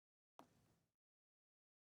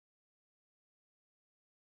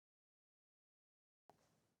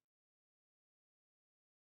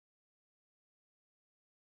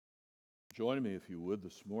Join me, if you would,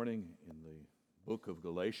 this morning in the book of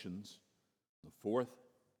Galatians, the 4th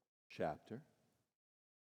chapter.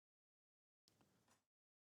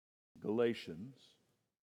 Galatians,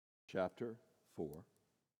 chapter 4.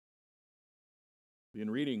 Begin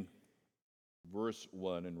reading verse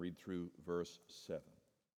 1 and read through verse 7.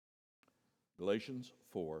 Galatians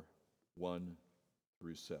 4, 1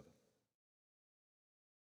 through 7.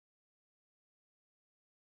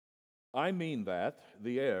 I mean that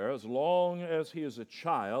the heir, as long as he is a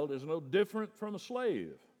child, is no different from a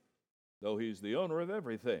slave, though he is the owner of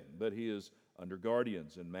everything, but he is under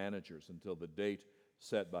guardians and managers until the date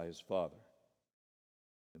set by his father.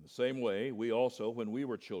 In the same way, we also, when we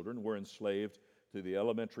were children, were enslaved to the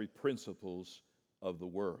elementary principles of the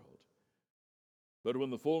world. But when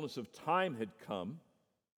the fullness of time had come,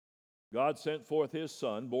 God sent forth his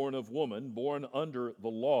Son, born of woman, born under the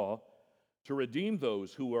law, to redeem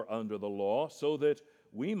those who were under the law, so that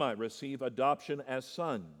we might receive adoption as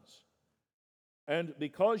sons. And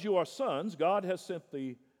because you are sons, God has sent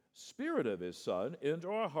the Spirit of his Son into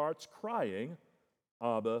our hearts, crying,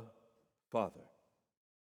 Abba, Father.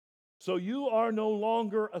 So you are no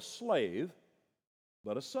longer a slave,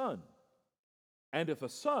 but a son. And if a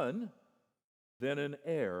son, then an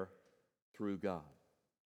heir through God.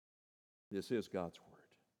 This is God's word.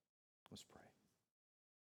 Let's pray.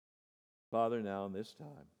 Father, now in this time,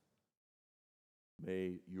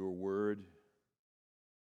 may your word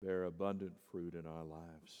bear abundant fruit in our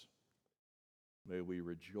lives. May we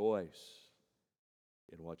rejoice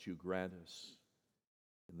in what you grant us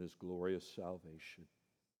in this glorious salvation.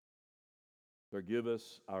 Forgive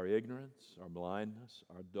us our ignorance, our blindness,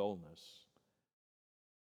 our dullness.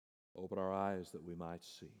 Open our eyes that we might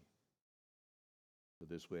see. For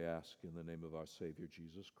this we ask in the name of our Savior,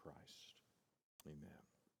 Jesus Christ. Amen.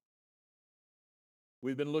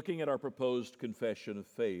 We've been looking at our proposed confession of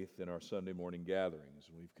faith in our Sunday morning gatherings.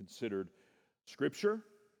 We've considered Scripture,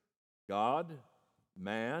 God,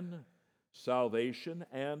 man, salvation,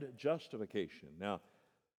 and justification. Now,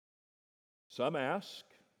 some ask,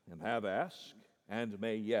 and have asked, and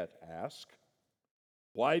may yet ask,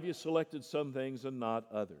 why have you selected some things and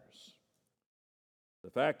not others? The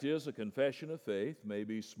fact is, a confession of faith may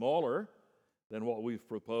be smaller than what we've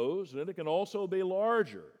proposed, and it can also be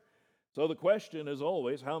larger. So the question is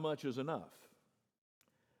always, how much is enough?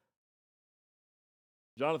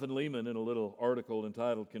 Jonathan Leeman, in a little article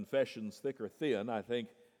entitled Confessions Thick or Thin, I think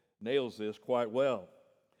nails this quite well.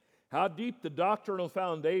 How deep the doctrinal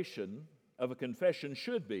foundation of a confession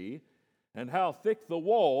should be, and how thick the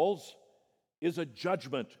walls, is a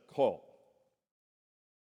judgment call.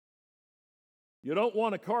 You don't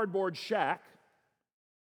want a cardboard shack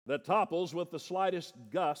that topples with the slightest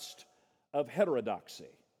gust of heterodoxy,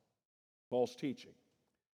 false teaching.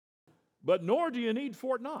 But nor do you need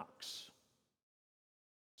Fort Knox.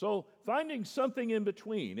 So finding something in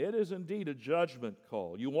between, it is indeed a judgment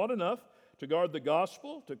call. You want enough to guard the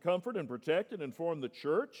gospel, to comfort and protect and inform the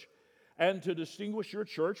church, and to distinguish your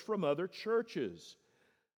church from other churches.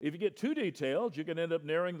 If you get too detailed, you can end up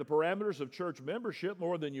narrowing the parameters of church membership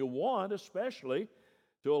more than you want, especially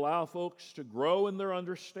to allow folks to grow in their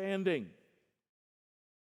understanding.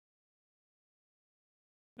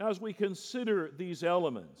 Now, as we consider these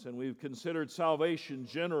elements, and we've considered salvation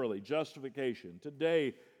generally, justification,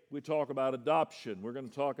 today we talk about adoption. We're going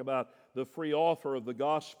to talk about the free offer of the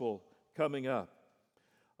gospel coming up.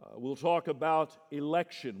 We'll talk about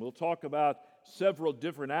election. We'll talk about several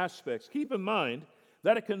different aspects. Keep in mind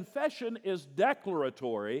that a confession is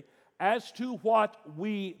declaratory as to what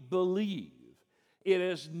we believe. It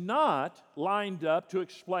is not lined up to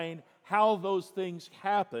explain how those things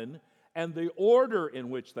happen and the order in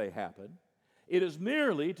which they happen. It is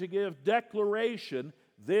merely to give declaration,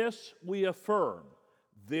 this we affirm,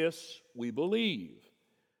 this we believe.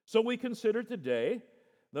 So we consider today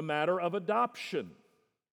the matter of adoption.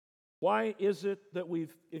 Why is it that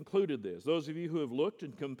we've included this? Those of you who have looked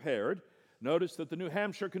and compared, notice that the New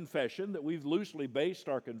Hampshire Confession that we've loosely based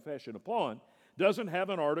our confession upon doesn't have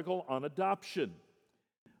an article on adoption.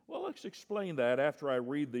 Well, let's explain that after I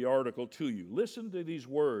read the article to you. Listen to these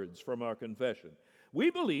words from our confession. We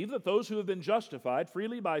believe that those who have been justified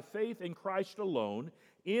freely by faith in Christ alone,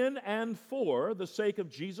 in and for the sake of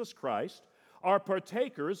Jesus Christ, are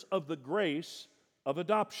partakers of the grace of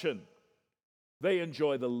adoption. They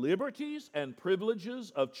enjoy the liberties and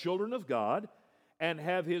privileges of children of God and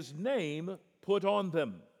have his name put on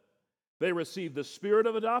them. They receive the spirit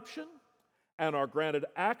of adoption and are granted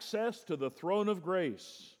access to the throne of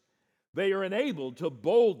grace. They are enabled to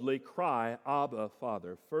boldly cry, Abba,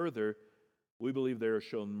 Father. Further, we believe they are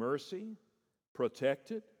shown mercy,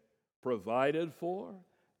 protected, provided for,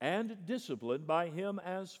 and disciplined by Him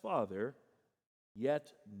as Father,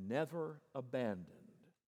 yet never abandoned.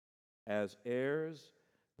 As heirs,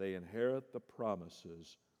 they inherit the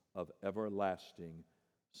promises of everlasting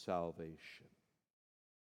salvation.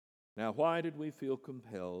 Now, why did we feel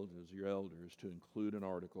compelled as your elders to include an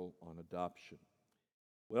article on adoption?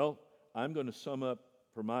 Well, I'm going to sum up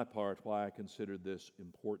for my part why I considered this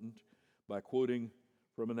important by quoting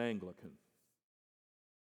from an Anglican.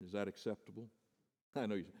 Is that acceptable? I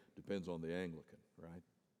know it depends on the Anglican, right?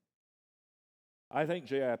 I think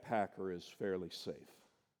J.I. Packer is fairly safe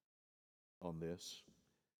on this.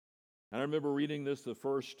 And I remember reading this the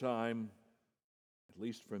first time, at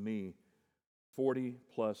least for me, 40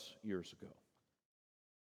 plus years ago.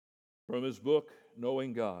 From his book,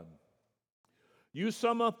 Knowing God. You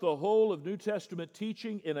sum up the whole of New Testament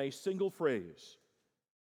teaching in a single phrase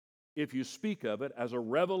if you speak of it as a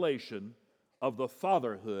revelation of the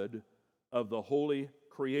fatherhood of the Holy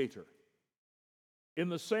Creator. In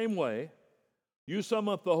the same way, you sum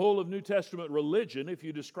up the whole of New Testament religion if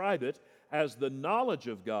you describe it as the knowledge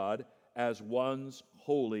of God as one's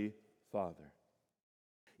Holy Father.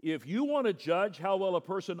 If you want to judge how well a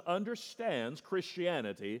person understands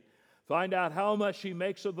Christianity, find out how much he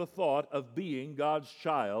makes of the thought of being God's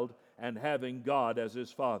child and having God as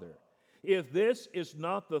his Father. If this is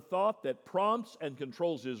not the thought that prompts and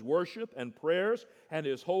controls his worship and prayers and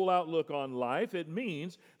his whole outlook on life, it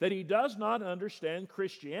means that he does not understand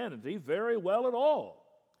Christianity very well at all.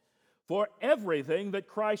 For everything that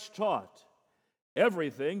Christ taught,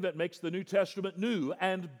 everything that makes the New Testament new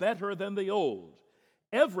and better than the Old,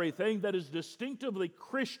 everything that is distinctively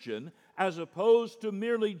Christian as opposed to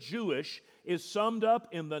merely Jewish is summed up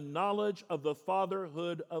in the knowledge of the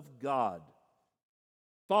fatherhood of God.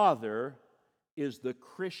 Father is the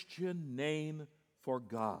Christian name for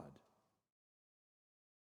God.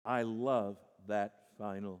 I love that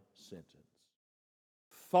final sentence.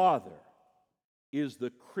 Father is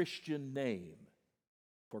the Christian name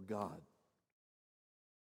for God.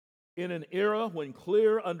 In an era when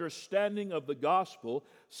clear understanding of the gospel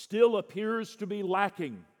still appears to be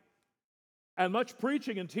lacking, and much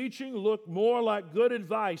preaching and teaching look more like good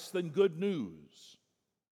advice than good news,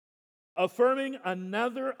 affirming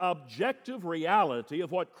another objective reality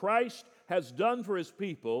of what Christ has done for His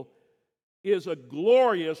people is a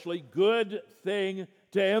gloriously good thing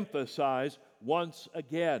to emphasize once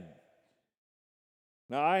again.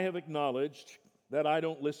 Now, I have acknowledged that I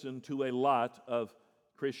don't listen to a lot of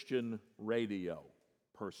Christian radio,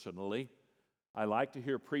 personally. I like to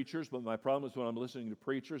hear preachers, but my problem is when I'm listening to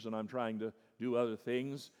preachers and I'm trying to do other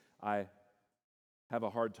things, I have a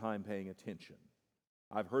hard time paying attention.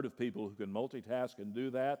 I've heard of people who can multitask and do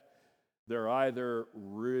that. They're either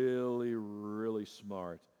really, really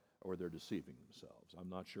smart or they're deceiving themselves. I'm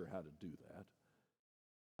not sure how to do that.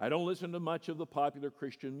 I don't listen to much of the popular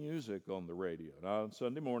Christian music on the radio. Now, on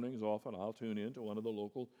Sunday mornings, often I'll tune in to one of the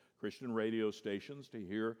local Christian radio stations to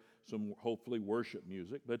hear some, hopefully, worship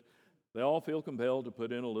music, but they all feel compelled to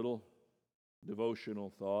put in a little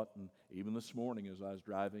devotional thought. And even this morning, as I was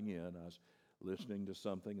driving in, I was listening to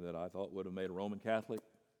something that I thought would have made a Roman Catholic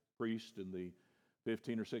priest in the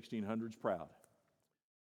 15 or 1600s proud.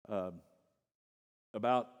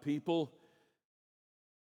 About people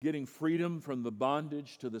getting freedom from the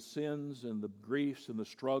bondage to the sins and the griefs and the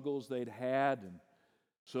struggles they'd had. And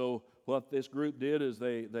so what this group did is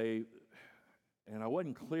they and I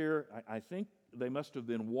wasn't clear, I think they must have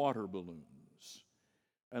been water balloons.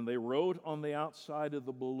 And they wrote on the outside of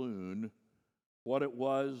the balloon what it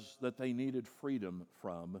was that they needed freedom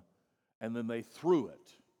from, and then they threw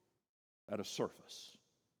it at a surface,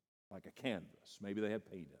 like a canvas. Maybe they had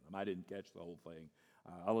paint in them. I didn't catch the whole thing.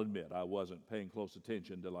 I'll admit, I wasn't paying close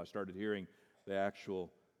attention until I started hearing the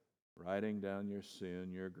actual writing down your sin,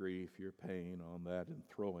 your grief, your pain on that and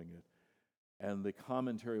throwing it. And the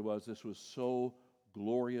commentary was this was so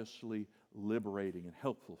gloriously liberating and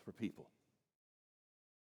helpful for people.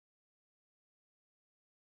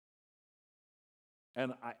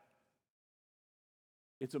 And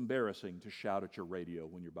it's embarrassing to shout at your radio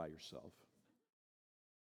when you're by yourself.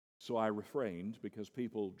 So I refrained because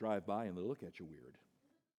people drive by and they look at you weird.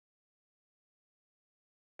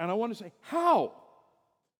 And I want to say, how?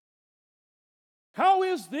 How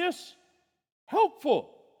is this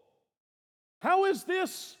helpful? How is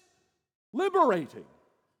this liberating?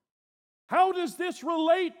 How does this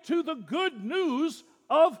relate to the good news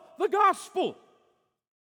of the gospel?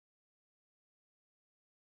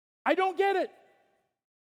 I don't get it.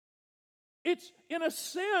 It's, in a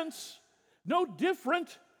sense, no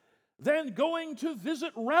different than going to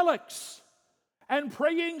visit relics and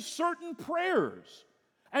praying certain prayers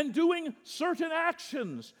and doing certain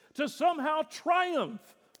actions to somehow triumph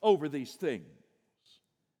over these things.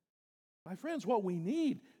 My friends, what we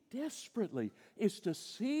need desperately is to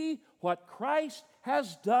see what Christ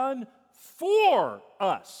has done for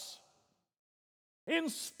us. In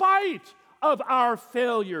spite of our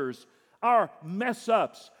failures, our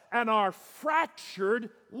mess-ups, and our fractured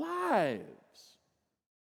lives.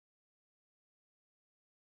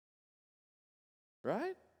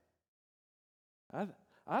 Right?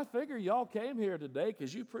 I figure y'all came here today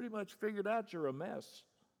because you pretty much figured out you're a mess.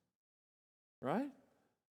 Right?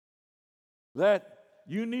 That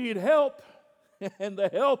you need help, and the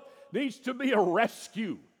help needs to be a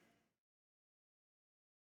rescue.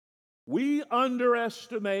 We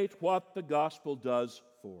underestimate what the gospel does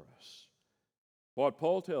for us. What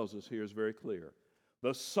Paul tells us here is very clear.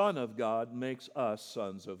 The Son of God makes us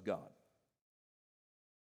sons of God.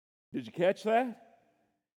 Did you catch that?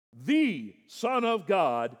 The Son of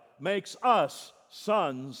God makes us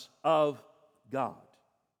sons of God.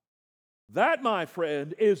 That, my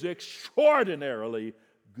friend, is extraordinarily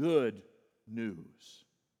good news.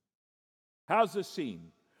 How's this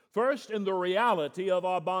seen? First, in the reality of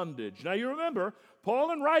our bondage. Now, you remember,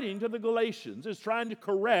 Paul, in writing to the Galatians, is trying to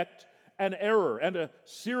correct an error, and a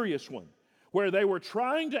serious one, where they were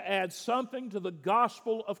trying to add something to the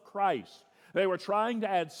gospel of Christ. They were trying to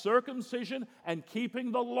add circumcision and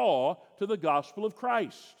keeping the law to the gospel of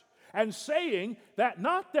Christ, and saying that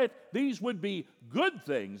not that these would be good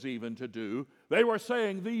things even to do, they were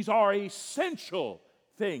saying these are essential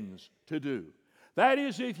things to do. That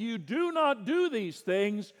is, if you do not do these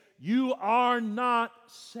things, you are not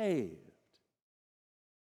saved.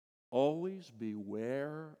 Always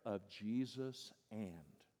beware of Jesus and.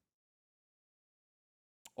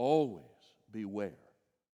 Always beware.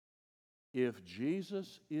 If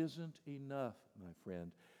Jesus isn't enough, my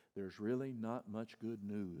friend, there's really not much good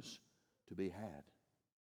news to be had.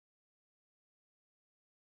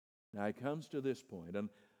 Now it comes to this point, and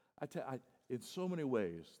in so many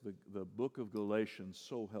ways, the book of Galatians is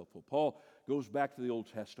so helpful. Paul goes back to the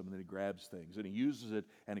Old Testament and he grabs things and he uses it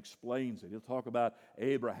and explains it. He'll talk about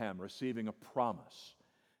Abraham receiving a promise.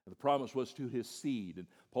 The promise was to his seed. And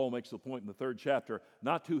Paul makes the point in the 3rd chapter,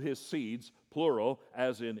 not to his seeds, plural,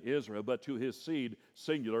 as in Israel, but to his seed,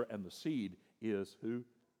 singular, and the seed is who?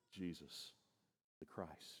 Jesus, the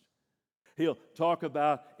Christ. He'll talk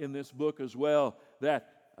about in this book as well that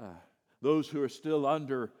those who are still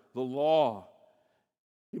under the law,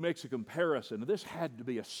 he makes a comparison. And this had to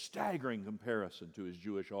be a staggering comparison to his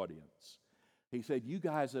Jewish audience. He said, you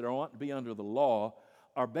guys that want to be under the law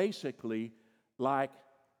are basically like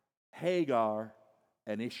Hagar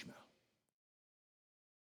and Ishmael.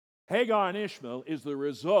 Hagar and Ishmael is the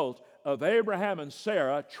result of Abraham and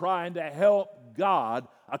Sarah trying to help God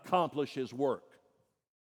accomplish His work.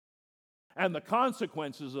 And the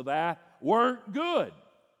consequences of that weren't good.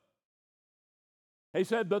 He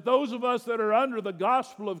said, but those of us that are under the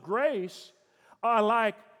gospel of grace are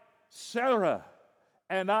like Sarah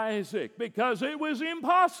and Isaac, because it was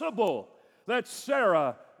impossible that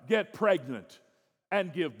Sarah get pregnant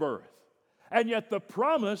and give birth. And yet the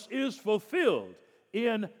promise is fulfilled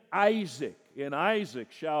in Isaac. In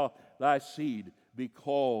Isaac shall thy seed be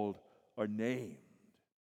called or named.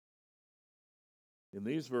 In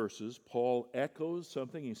these verses, Paul echoes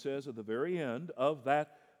something he says at the very end of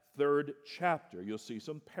that 3rd chapter. You'll see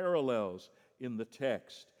some parallels in the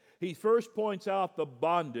text. He first points out the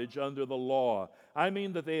bondage under the law. I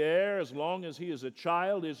mean that the heir, as long as he is a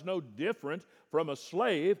child, is no different from a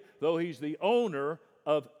slave, though he's the owner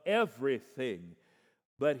of everything.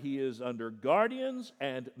 But he is under guardians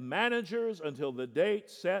and managers until the date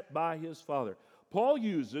set by his father. Paul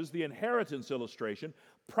uses the inheritance illustration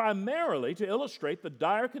primarily to illustrate the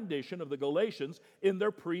dire condition of the Galatians in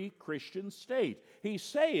their pre-Christian state. He's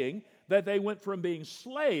saying that they went from being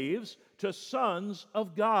slaves to sons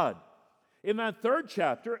of God. In that 3rd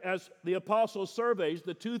chapter, as the apostle surveys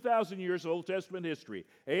the 2,000 years of Old Testament history,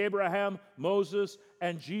 Abraham, Moses,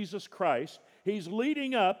 and Jesus Christ, he's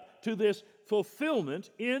leading up to this fulfillment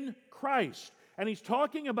in Christ. And he's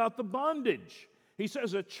talking about the bondage. He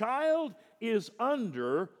says a child is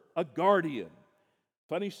under a guardian.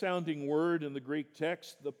 Funny sounding word in the Greek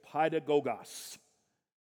text, the paidagogos.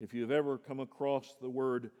 If you've ever come across the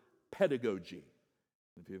word pedagogy,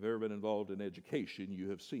 if you've ever been involved in education, you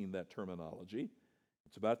have seen that terminology.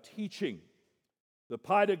 It's about teaching. The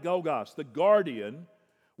paidagogos, the guardian,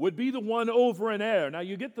 would be the one over an heir. Now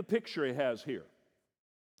you get the picture he has here.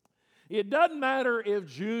 It doesn't matter if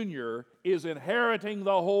Junior is inheriting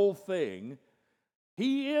the whole thing.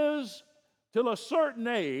 He is, till a certain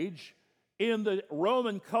age, in the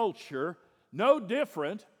Roman culture, no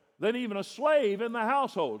different than even a slave in the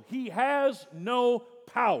household. He has no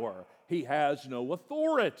power. He has no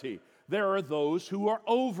authority. There are those who are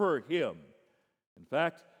over him. In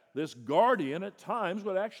fact, this guardian at times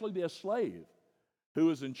would actually be a slave who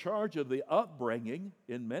is in charge of the upbringing,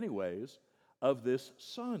 in many ways, of this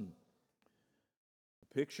son.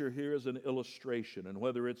 The picture here is an illustration, and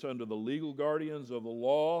whether it's under the legal guardians of the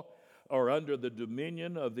law or under the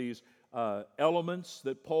dominion of these elements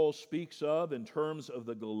that Paul speaks of in terms of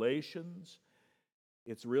the Galatians,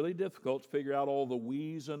 it's really difficult to figure out all the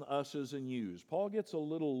we's and us's and you's. Paul gets a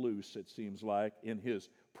little loose, it seems like, in his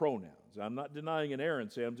pronouns. I'm not denying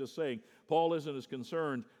inerrancy. I'm just saying Paul isn't as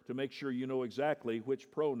concerned to make sure you know exactly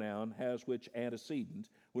which pronoun has which antecedent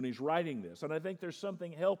when he's writing this. And I think there's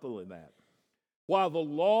something helpful in that. While the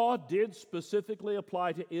law did specifically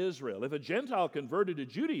apply to Israel, if a Gentile converted to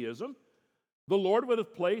Judaism, the Lord would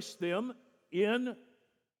have placed them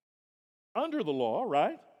under the law,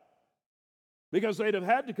 right? Because they'd have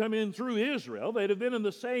had to come in through Israel. They'd have been in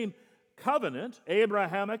the same covenant,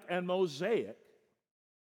 Abrahamic and Mosaic.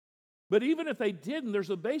 But even if they didn't, there's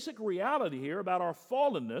a basic reality here about our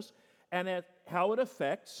fallenness and how it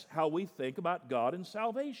affects how we think about God and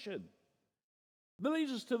salvation. That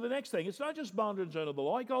leads us to the next thing. It's not just bondage under the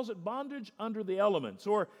law. He calls it bondage under the elements,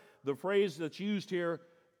 or the phrase that's used here,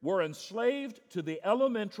 we're enslaved to the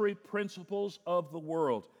elementary principles of the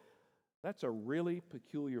world. That's a really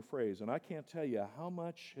peculiar phrase, and I can't tell you how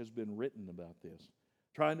much has been written about this,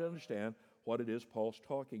 trying to understand what it is Paul's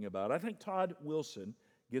talking about. I think Todd Wilson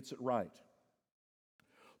gets it right.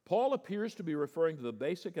 Paul appears to be referring to the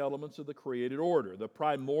basic elements of the created order, the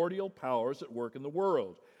primordial powers at work in the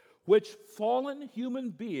world, which fallen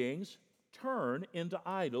human beings turn into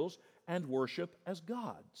idols and worship as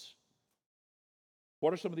gods.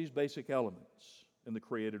 What are some of these basic elements in the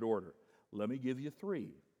created order? Let me give you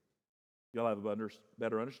three. You'll have a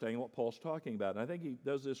better understanding of what Paul's talking about. And I think he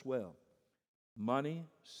does this well. Money,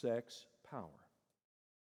 sex, power.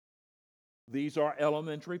 These are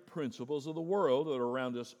elementary principles of the world that are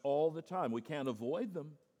around us all the time. We can't avoid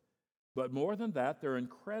them. But more than that, they're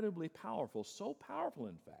incredibly powerful. So powerful,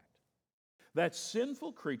 in fact, that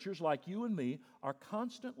sinful creatures like you and me are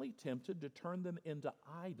constantly tempted to turn them into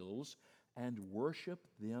idols and worship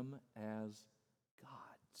them as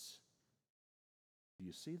gods. Do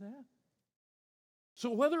you see that? So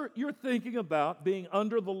whether you're thinking about being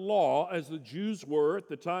under the law, as the Jews were at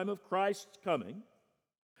the time of Christ's coming,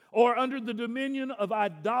 or under the dominion of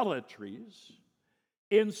idolatries,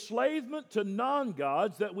 enslavement to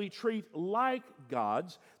non-gods that we treat like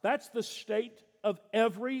gods, that's the state of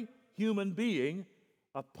every human being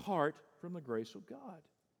apart from the grace of God.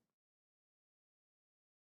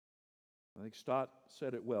 I think Stott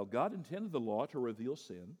said it well. God intended the law to reveal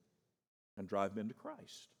sin and drive men to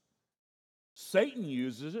Christ. Satan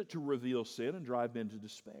uses it to reveal sin and drive men to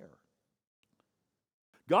despair.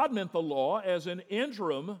 God meant the law as an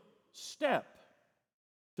interim step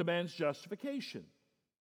to man's justification.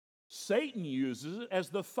 Satan uses it as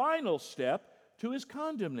the final step to his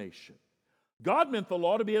condemnation. God meant the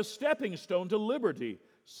law to be a stepping stone to liberty.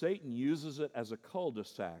 Satan uses it as a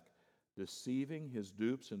cul-de-sac, deceiving his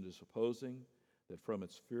dupes into supposing that from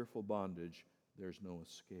its fearful bondage there's no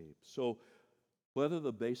escape. So, whether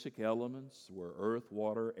the basic elements were earth,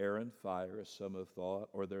 water, air, and fire, as some have thought,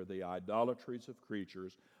 or they're the idolatries of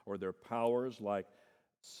creatures, or they're powers like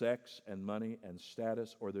sex and money and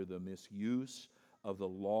status, or they're the misuse of the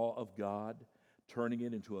law of God, turning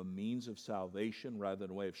it into a means of salvation rather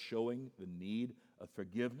than a way of showing the need of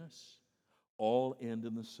forgiveness, all end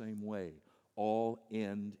in the same way. All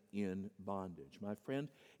end in bondage. My friend,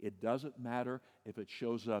 it doesn't matter if it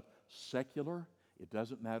shows up secular. It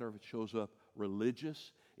doesn't matter if it shows up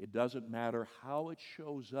religious. It doesn't matter how it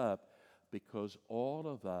shows up, because all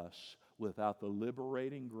of us, without the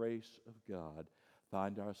liberating grace of God,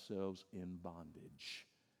 find ourselves in bondage.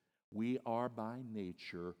 We are by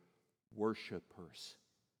nature worshipers.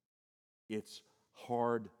 It's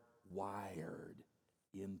hardwired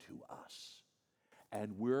into us.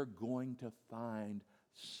 And we're going to find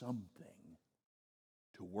something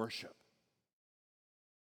to worship.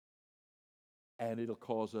 And it'll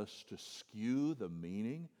cause us to skew the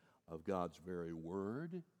meaning of God's very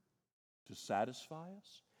word to satisfy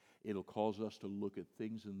us. It'll cause us to look at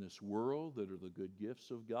things in this world that are the good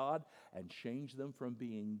gifts of God and change them from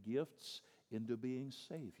being gifts into being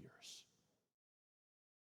saviors.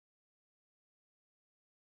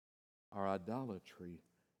 Our idolatry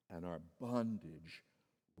and our bondage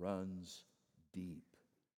runs deep.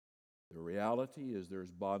 The reality is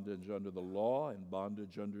there's bondage under the law and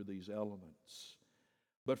bondage under these elements.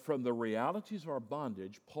 But from the realities of our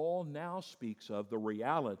bondage, Paul now speaks of the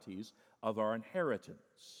realities of our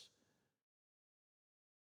inheritance.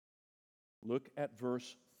 Look at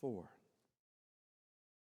verse 4.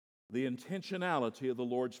 The intentionality of the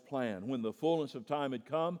Lord's plan. When the fullness of time had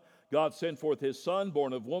come, God sent forth His Son,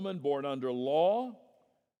 born of woman, born under law,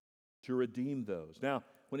 to redeem those. Now,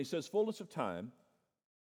 when he says fullness of time,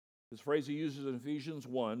 this phrase he uses in Ephesians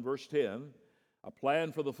 1, verse 10, a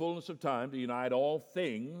plan for the fullness of time to unite all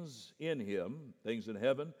things in Him, things in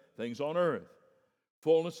heaven, things on earth.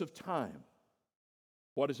 Fullness of time.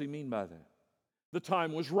 What does he mean by that? The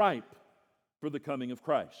time was ripe for the coming of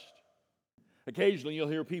Christ. Occasionally you'll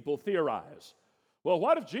hear people theorize, well,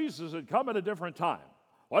 what if Jesus had come at a different time?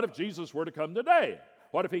 What if Jesus were to come today?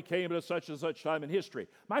 What if He came at such and such time in history?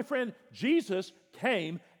 My friend, Jesus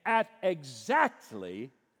came at exactly,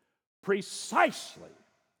 precisely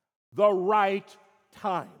the right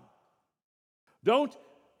time. Don't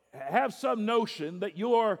have some notion that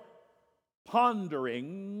your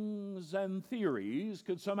ponderings and theories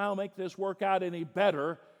could somehow make this work out any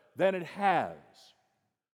better than it has.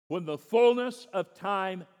 When the fullness of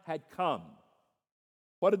time had come.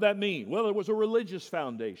 What did that mean? Well, it was a religious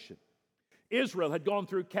foundation. Israel had gone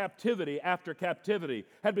through captivity after captivity,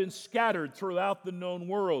 had been scattered throughout the known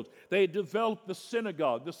world. They had developed the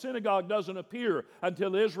synagogue. The synagogue doesn't appear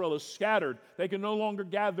until Israel is scattered. They can no longer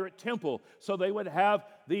gather at temple, so they would have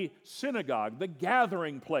the synagogue, the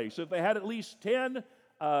gathering place. If they had at least 10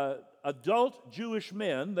 adult Jewish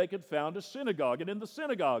men, they could found a synagogue. And in the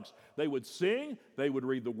synagogues, they would sing, they would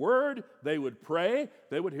read the Word, they would pray,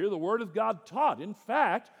 they would hear the Word of God taught. In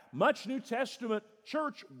fact, much New Testament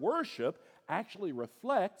church worship actually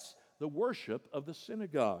reflects the worship of the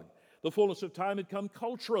synagogue. The fullness of time had come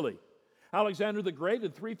culturally. Alexander the Great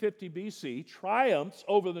in 350 BC triumphs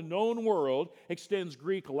over the known world, extends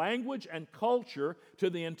Greek language and culture to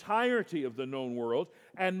the entirety of the known world,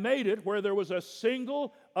 and made it where there was a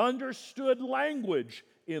single understood language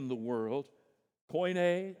in the world,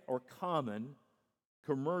 Koine or common,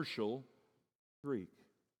 commercial Greek.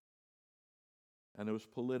 And it was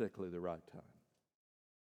politically the right time.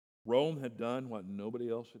 Rome had done what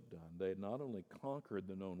nobody else had done. They had not only conquered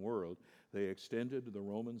the known world, they extended the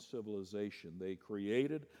Roman civilization. They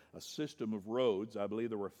created a system of roads. I believe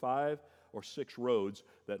there were 5 or 6 roads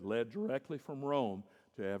that led directly from Rome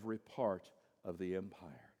to every part of the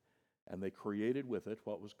empire. And they created with it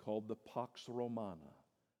what was called the Pax Romana,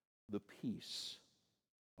 the peace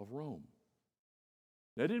of Rome.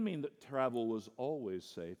 That didn't mean that travel was always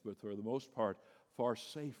safe, but for the most part, far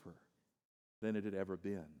safer than it had ever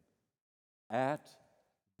been. At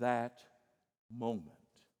that moment,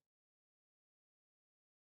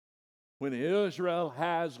 when Israel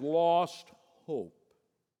has lost hope,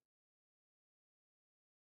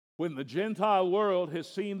 when the Gentile world has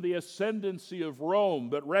seen the ascendancy of Rome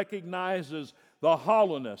but recognizes the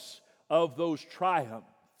hollowness of those triumphs,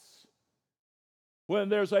 when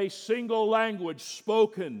there's a single language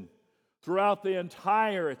spoken throughout the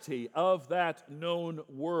entirety of that known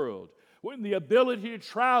world, when the ability to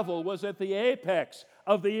travel was at the apex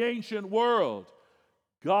of the ancient world,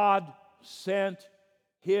 God sent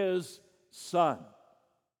His Son.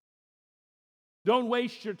 Don't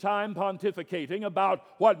waste your time pontificating about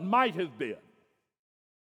what might have been.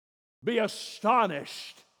 Be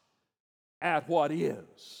astonished at what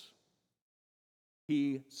is.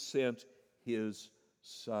 He sent His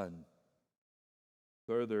Son.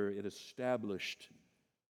 Further, it established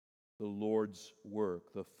the Lord's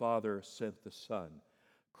work. The Father sent the Son.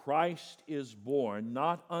 Christ is born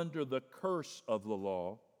not under the curse of the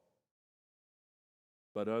law,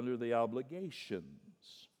 but under the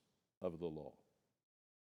obligations of the law.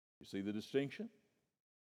 You see the distinction?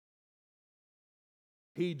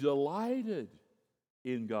 He delighted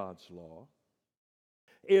in God's law.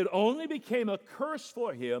 It only became a curse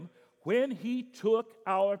for Him when He took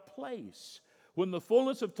our place. When the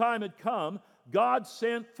fullness of time had come, God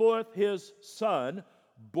sent forth His Son,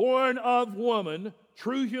 born of woman,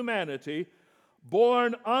 true humanity,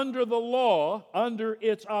 born under the law, under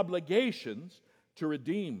its obligations, to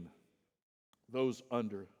redeem those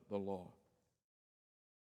under the law.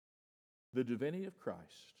 The divinity of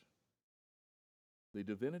Christ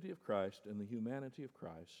and the humanity of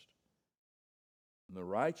Christ and the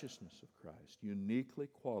righteousness of Christ uniquely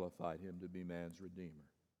qualified Him to be man's Redeemer.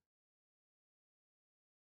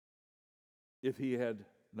 If He had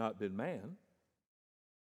not been man,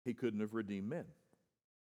 He couldn't have redeemed men.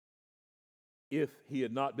 If He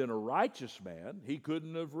had not been a righteous man, He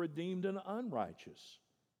couldn't have redeemed an unrighteous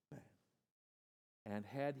man. And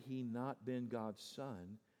had He not been God's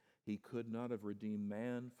Son, He could not have redeemed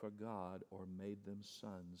man for God or made them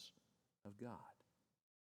sons of God.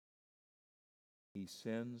 He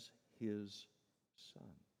sends His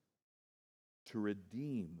Son to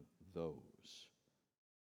redeem those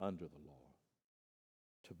under the law,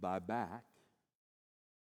 to buy back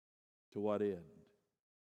to what end?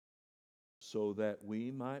 So that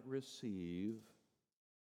we might receive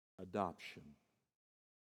adoption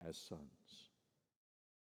as sons.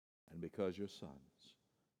 And because you're sons,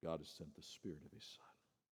 God has sent the Spirit of His Son.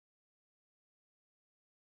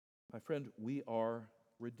 My friend, we are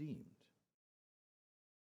redeemed.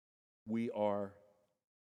 We are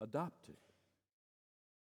adopted.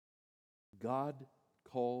 God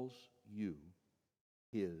calls you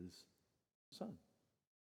His son.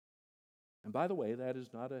 And by the way, that is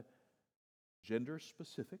not a gender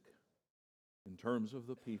specific in terms of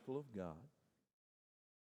the people of God.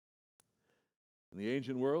 In the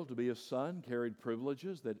ancient world, to be a son carried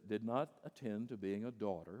privileges that did not attend to being a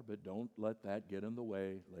daughter, but don't let that get in the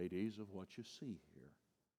way, ladies, of what you see here.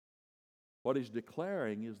 What he's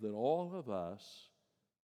declaring is that all of us,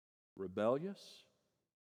 rebellious,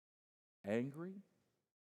 angry,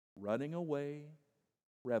 running away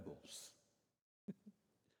rebels,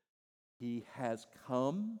 He has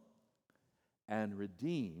come and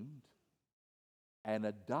redeemed and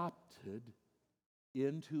adopted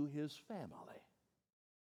into His family.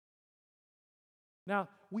 Now,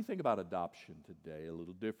 we think about adoption today a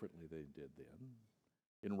little differently than they did then.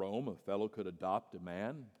 In Rome, a fellow could adopt a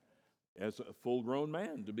man as a full-grown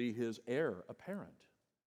man to be his heir apparent.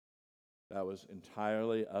 That was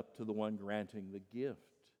entirely up to the one granting the gift.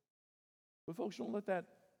 But folks, don't let that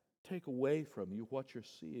take away from you what you're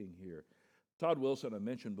seeing here. Todd Wilson, I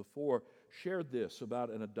mentioned before, shared this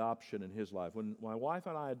about an adoption in his life. When my wife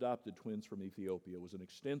and I adopted twins from Ethiopia, it was an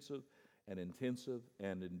extensive and intensive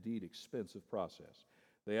and indeed expensive process.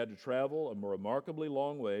 They had to travel a remarkably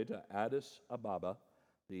long way to Addis Ababa,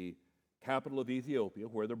 the capital of Ethiopia,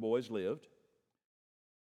 where their boys lived.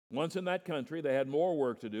 Once in that country, they had more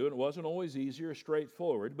work to do, and it wasn't always easy or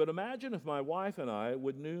straightforward. But imagine if my wife and I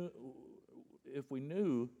if we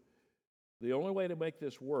knew the only way to make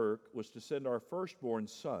this work was to send our firstborn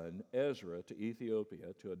son, Ezra, to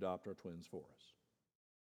Ethiopia to adopt our twins for us.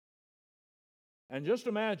 And just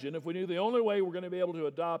imagine if we knew the only way we're going to be able to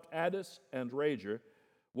adopt Addis and Rager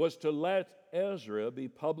was to let Ezra be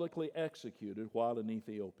publicly executed while in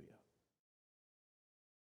Ethiopia.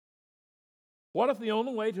 What if the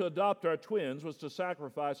only way to adopt our twins was to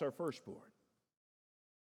sacrifice our firstborn?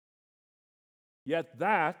 Yet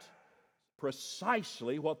that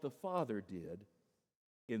precisely what the Father did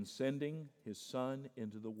in sending His Son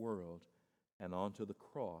into the world and onto the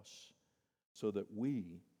cross so that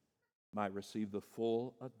we might receive the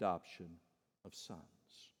full adoption of sons.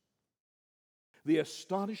 The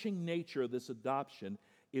astonishing nature of this adoption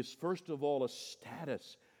is first of all a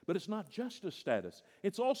status, but it's not just a status.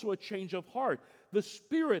 It's also a change of heart. The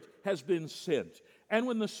Spirit has been sent, and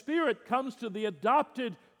when the Spirit comes to the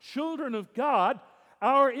adopted children of God,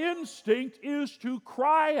 our instinct is to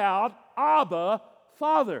cry out, Abba,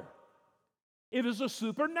 Father. It is a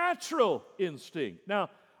supernatural instinct. Now,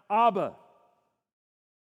 Abba,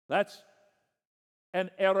 that's an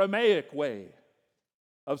Aramaic way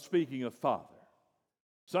of speaking of Father.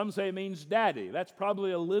 Some say it means daddy. That's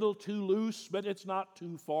probably a little too loose, but it's not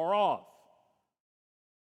too far off.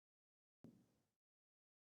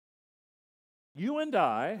 You and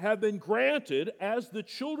I have been granted, as the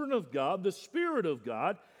children of God, the Spirit of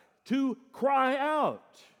God, to cry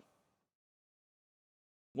out.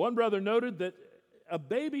 One brother noted that a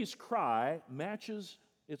baby's cry matches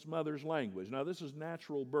its mother's language. Now, this is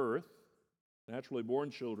natural birth, naturally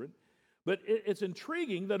born children, but it's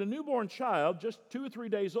intriguing that a newborn child, just 2 or 3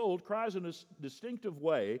 days old, cries in a distinctive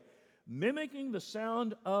way, mimicking the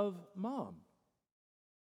sound of mom.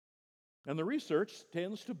 And the research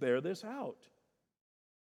tends to bear this out.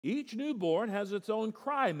 Each newborn has its own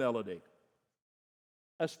cry melody,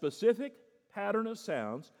 a specific pattern of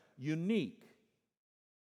sounds, unique.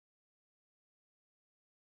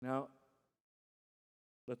 Now,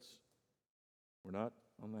 we're not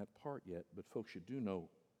on that part yet, but folks, you do know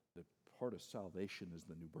that part of salvation is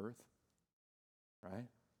the new birth, right?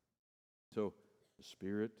 So, the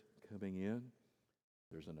Spirit coming in,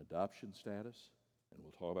 there's an adoption status, and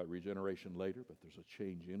we'll talk about regeneration later, but there's a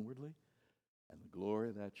change inwardly. And the glory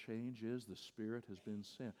of that change is the Spirit has been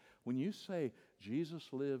sent. When you say, Jesus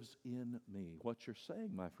lives in me, what you're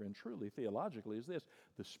saying, my friend, truly, theologically, is this: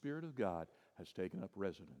 the Spirit of God has taken up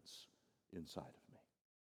residence inside of me.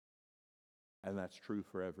 And that's true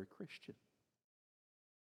for every Christian.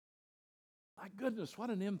 My goodness,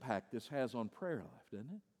 what an impact this has on prayer life,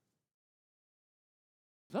 doesn't it?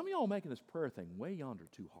 Some of y'all making this prayer thing way yonder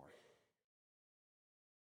too hard.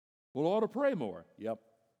 Well, I ought to pray more. Yep.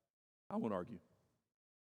 I won't argue.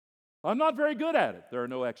 I'm not very good at it. There are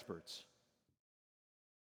no experts.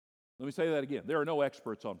 Let me say that again. There are no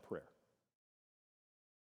experts on prayer.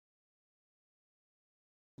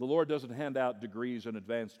 The Lord doesn't hand out degrees and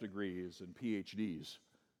advanced degrees and PhDs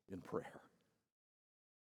in prayer.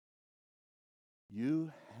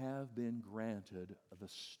 You have been granted the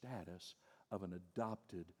status of an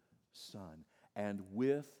adopted son. And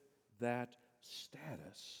with that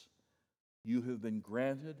status, you have been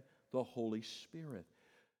granted the Holy Spirit.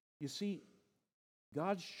 You see,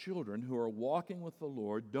 God's children who are walking with the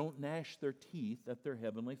Lord don't gnash their teeth at their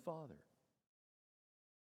Heavenly Father.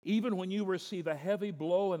 Even when you receive a heavy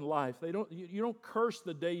blow in life, you don't curse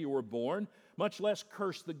the day you were born, much less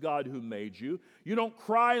curse the God who made you. You don't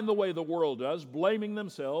cry in the way the world does, blaming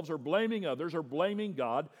themselves or blaming others or blaming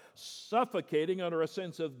God, suffocating under a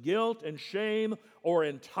sense of guilt and shame or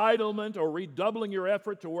entitlement or redoubling your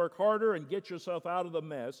effort to work harder and get yourself out of the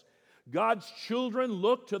mess. God's children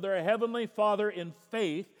look to their Heavenly Father in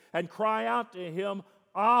faith and cry out to Him,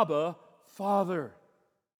 Abba, Father.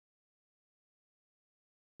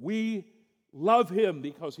 We love Him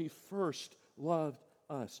because He first loved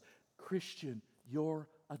us. Christian, you're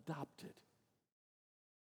adopted.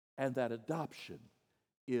 And that adoption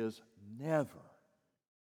is never,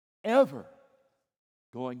 ever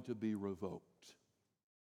going to be revoked.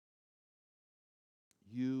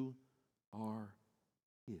 You are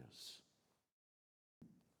His.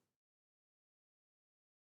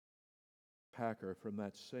 Packer, from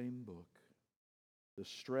that same book, the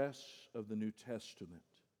stress of the New Testament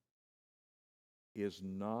is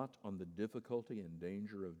not on the difficulty and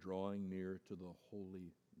danger of drawing near to the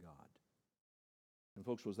holy God. And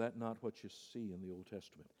folks, was that not what you see in the Old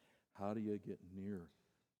Testament? How do you get near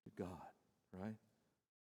to God, right?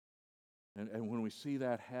 And when we see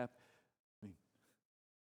that happen,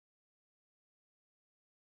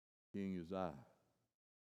 King Uzziah,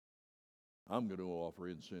 I'm going to offer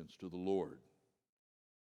incense to the Lord.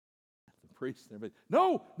 The priest and everybody,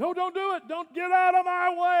 no, don't do it. Don't get out of my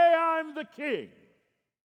way. I'm the king.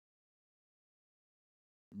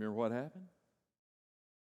 Remember what happened?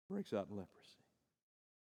 Breaks out in leprosy.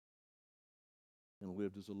 And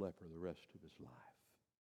lived as a leper the rest of his life.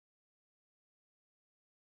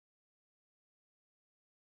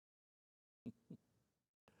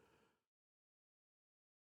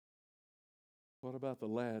 What about the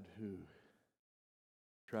lad who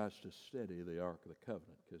tries to steady the Ark of the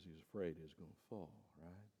Covenant because he's afraid he's going to fall,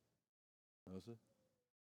 right? Was it?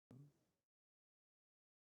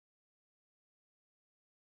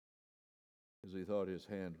 Because he thought his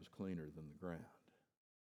hand was cleaner than the ground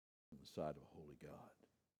in the sight of a holy God.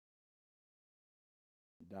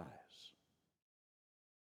 He dies.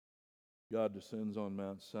 God descends on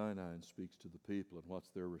Mount Sinai and speaks to the people, and what's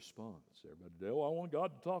their response? Everybody, oh, I want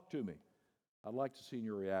God to talk to me. I'd like to see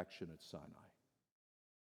your reaction at Sinai.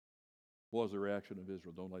 What was the reaction of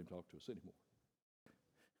Israel? Don't let him talk to us anymore.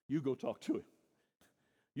 You go talk to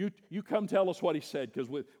him. You come tell us what he said, because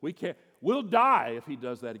we can't. We'll die if he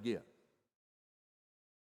does that again.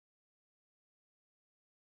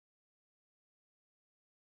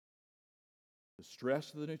 The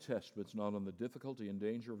stress of the New Testament is not on the difficulty and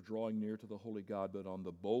danger of drawing near to the holy God, but on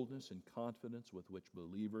the boldness and confidence with which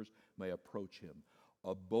believers may approach him.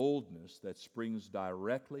 A boldness that springs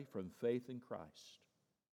directly from faith in Christ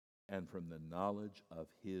and from the knowledge of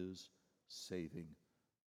his saving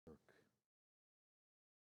work.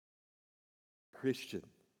 Christian,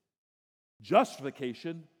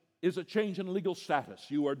 justification is a change in legal status.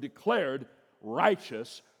 You are declared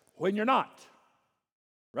righteous when you're not.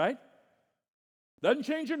 Right? Doesn't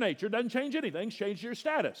change your nature, doesn't change anything, changes your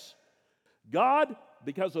status. God,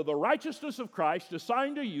 because of the righteousness of Christ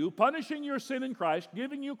assigned to you, punishing your sin in Christ,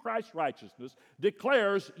 giving you Christ's righteousness,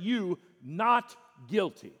 declares you not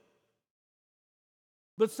guilty.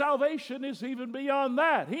 But salvation is even beyond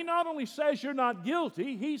that. He not only says you're not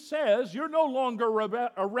guilty, he says you're no longer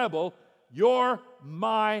a rebel, you're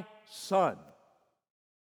my son.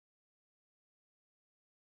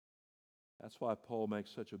 That's why Paul makes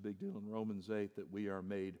such a big deal in Romans 8 that we are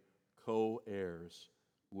made co-heirs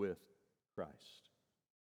with Christ.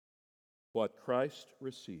 What Christ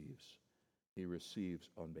receives, he receives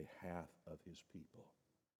on behalf of his people.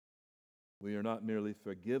 We are not merely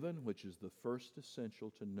forgiven, which is the first essential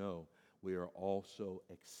to know. We are also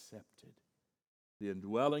accepted. The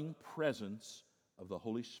indwelling presence of the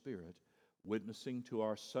Holy Spirit, witnessing to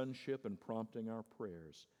our sonship and prompting our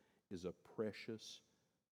prayers, is a precious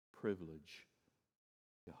privilege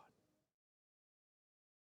God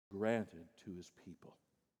granted to his people.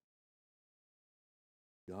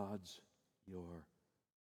 God's your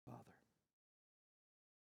Father.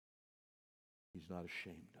 He's not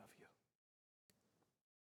ashamed of you.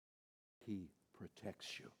 He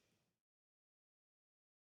protects you.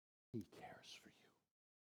 He cares for you.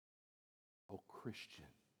 Oh, Christian,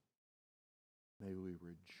 may we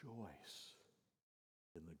rejoice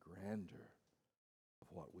in the grandeur of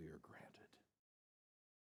what we are granted.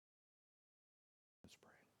 Let's pray.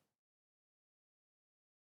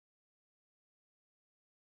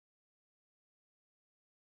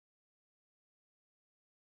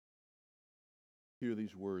 Hear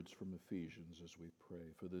these words from Ephesians as we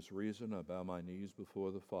pray. For this reason I bow my knees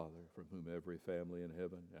before the Father, from whom every family in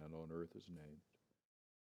heaven and on earth is named.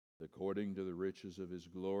 According to the riches of his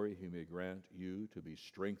glory, he may grant you to be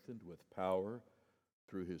strengthened with power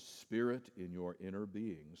through his Spirit in your inner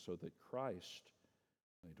being, so that Christ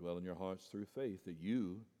may dwell in your hearts through faith, that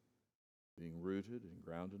you, being rooted and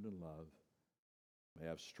grounded in love, may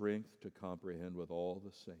have strength to comprehend with all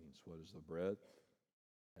the saints what is the breadth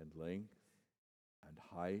and length and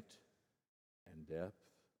height and depth,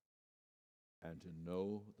 and to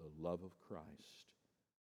know the love of Christ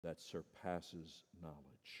that surpasses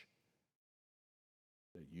knowledge,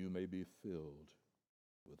 that you may be filled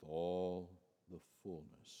with all the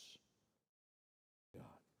fullness of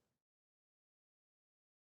God.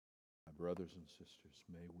 My brothers and sisters,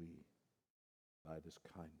 may we, by this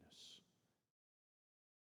kindness,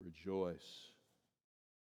 rejoice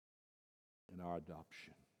in our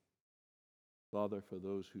adoption. Father, for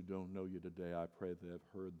those who don't know you today, I pray they have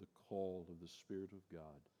heard the call of the Spirit of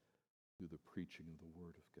God through the preaching of the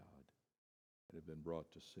Word of God and have been brought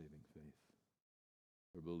to saving faith.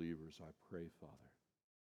 For believers, I pray, Father,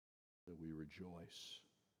 that we rejoice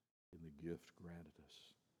in the gift granted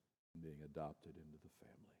us in being adopted into the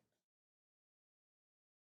family.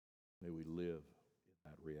 May we live in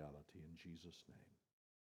that reality in Jesus' name.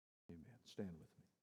 Amen. Stand with me.